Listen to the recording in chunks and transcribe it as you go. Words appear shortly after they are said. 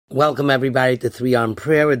Welcome everybody to 3 on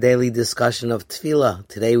Prayer, a daily discussion of Tefillah.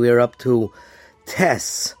 Today we are up to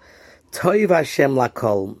Tes, Toiv Hashem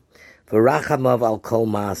Lakol, V'rachamav al Kol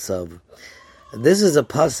Ma'asav. This is a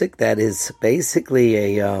pasuk that is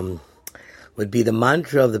basically would be the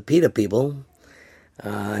mantra of the Pita people.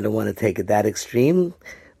 I don't want to take it that extreme,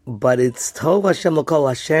 but it's Tov Hashem Lakol.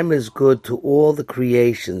 Hashem is good to all the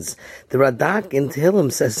creations. The Radak in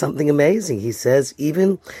Tehillim says something amazing. He says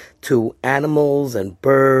even to animals and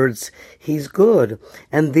birds, He's good.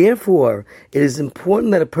 And therefore, it is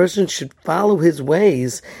important that a person should follow His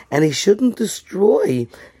ways, and he shouldn't destroy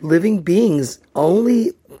living beings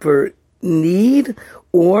only for need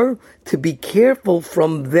or to be careful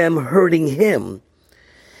from them hurting Him.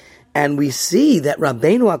 And we see that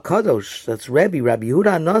Rabbeinu HaKadosh, that's Rabbi Yehuda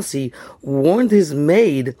HaNasi, warned his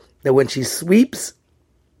maid that when she sweeps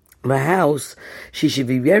the house, she should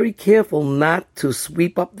be very careful not to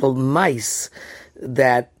sweep up the mice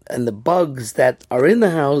and the bugs that are in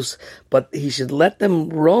the house, but he should let them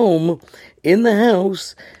roam in the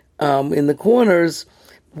house, in the corners.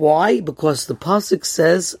 Why? Because the pasuk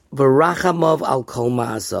says, "V'rachamav al kol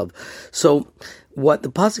ma'asav." So, what the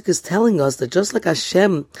pasuk is telling us, that just like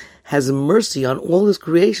Hashem has mercy on all His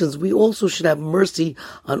creations, we also should have mercy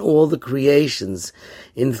on all the creations.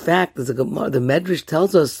 In fact, the Medrash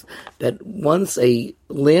tells us that once a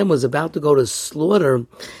lamb was about to go to slaughter,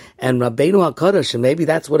 and Rabbeinu HaKadosh, and maybe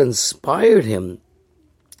that's what inspired him,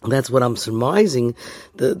 that's what I'm surmising,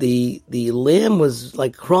 the lamb was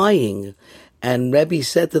like crying, and Rebbe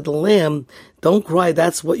said to the lamb, "Don't cry,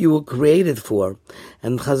 that's what you were created for."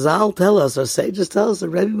 And Chazal tell us, our sages tell us, that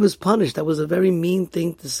Rebbe was punished. That was a very mean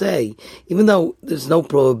thing to say. Even though there's no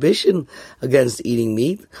prohibition against eating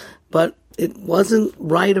meat, but it wasn't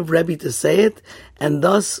right of Rebbe to say it, and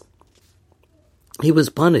thus he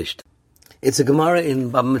was punished. It's a Gemara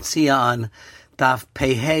in Bava Metzia on Daf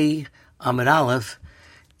Pehei Amud Aleph.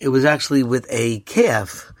 It was actually with a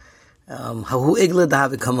calf. He was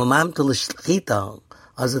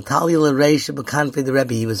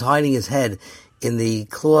hiding his head in the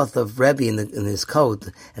cloth of Rebbe in his coat,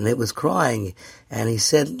 and it was crying, and he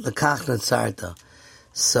said, "Lekach natzarta."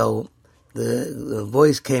 So the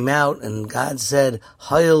voice came out, and God said,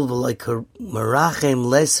 "Hayil v'leikarachem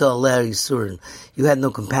lesa aleh yisurin." You had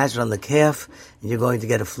no compassion on the calf, and you're going to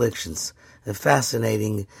get afflictions. A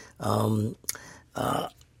fascinating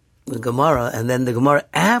the Gemara, and then the Gemara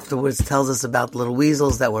afterwards tells us about the little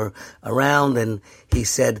weasels that were around, and he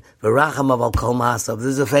said, "V'rachamav al kol ma'asav." This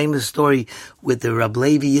is a famous story with the Rab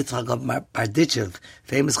Levi Yitzchak of Barditchev,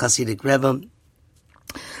 famous Hasidic Rebbe.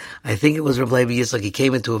 I think it was Rab Levi Yitzchak. He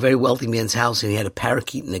came into a very wealthy man's house, and he had a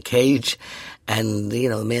parakeet in a cage, and the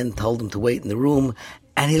man told him to wait in the room,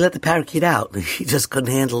 and he let the parakeet out. He just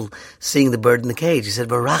couldn't handle seeing the bird in the cage. He said,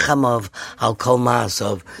 "V'rachamav al kol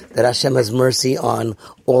ma'asav," that Hashem has mercy on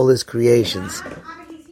all His creations.